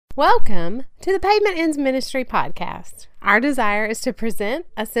Welcome to the Pavement Ends Ministry podcast. Our desire is to present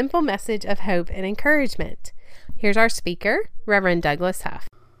a simple message of hope and encouragement. Here's our speaker, Reverend Douglas Huff.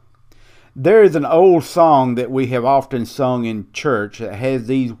 There is an old song that we have often sung in church that has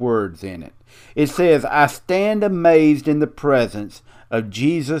these words in it. It says, "I stand amazed in the presence of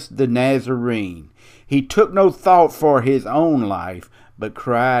Jesus the Nazarene. He took no thought for his own life, but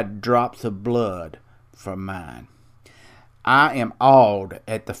cried drops of blood for mine." I am awed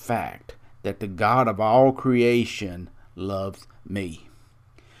at the fact that the God of all creation loves me.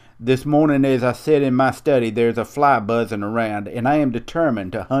 This morning, as I sit in my study, there's a fly buzzing around, and I am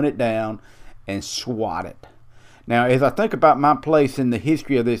determined to hunt it down and swat it. Now, as I think about my place in the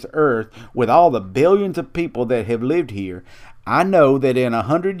history of this earth, with all the billions of people that have lived here, I know that in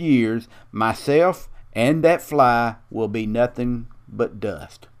 100 years, myself and that fly will be nothing but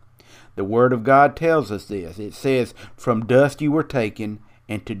dust. The Word of God tells us this. It says, "From dust you were taken,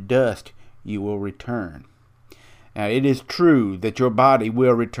 and to dust you will return." Now, it is true that your body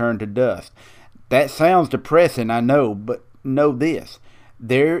will return to dust. That sounds depressing, I know, but know this.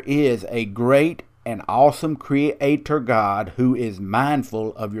 There is a great and awesome Creator God who is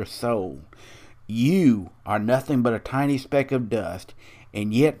mindful of your soul. You are nothing but a tiny speck of dust,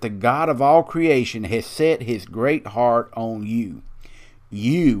 and yet the God of all creation has set his great heart on you.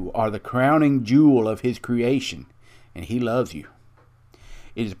 You are the crowning jewel of his creation, and he loves you.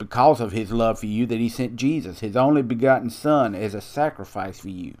 It is because of his love for you that he sent Jesus, his only begotten Son, as a sacrifice for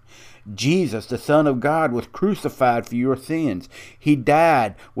you. Jesus, the Son of God, was crucified for your sins. He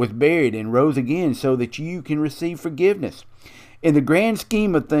died, was buried, and rose again so that you can receive forgiveness. In the grand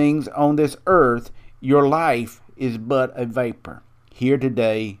scheme of things on this earth, your life is but a vapor, here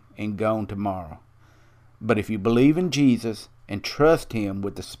today and gone tomorrow. But if you believe in Jesus and trust him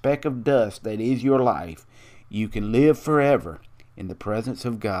with the speck of dust that is your life, you can live forever in the presence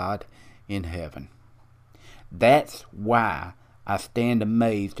of God in heaven. That's why I stand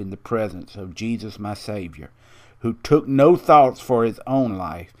amazed in the presence of Jesus, my Savior, who took no thoughts for his own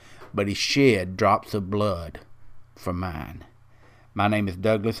life, but he shed drops of blood for mine. My name is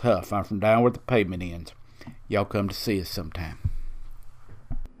Douglas Huff. I'm from down where the pavement ends. Y'all come to see us sometime.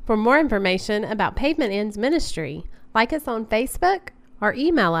 For more information about Pavement Ends Ministry, like us on Facebook or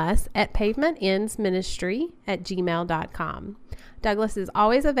email us at pavementendsministry@gmail.com. Douglas is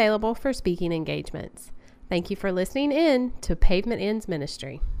always available for speaking engagements. Thank you for listening in to Pavement Ends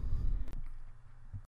Ministry.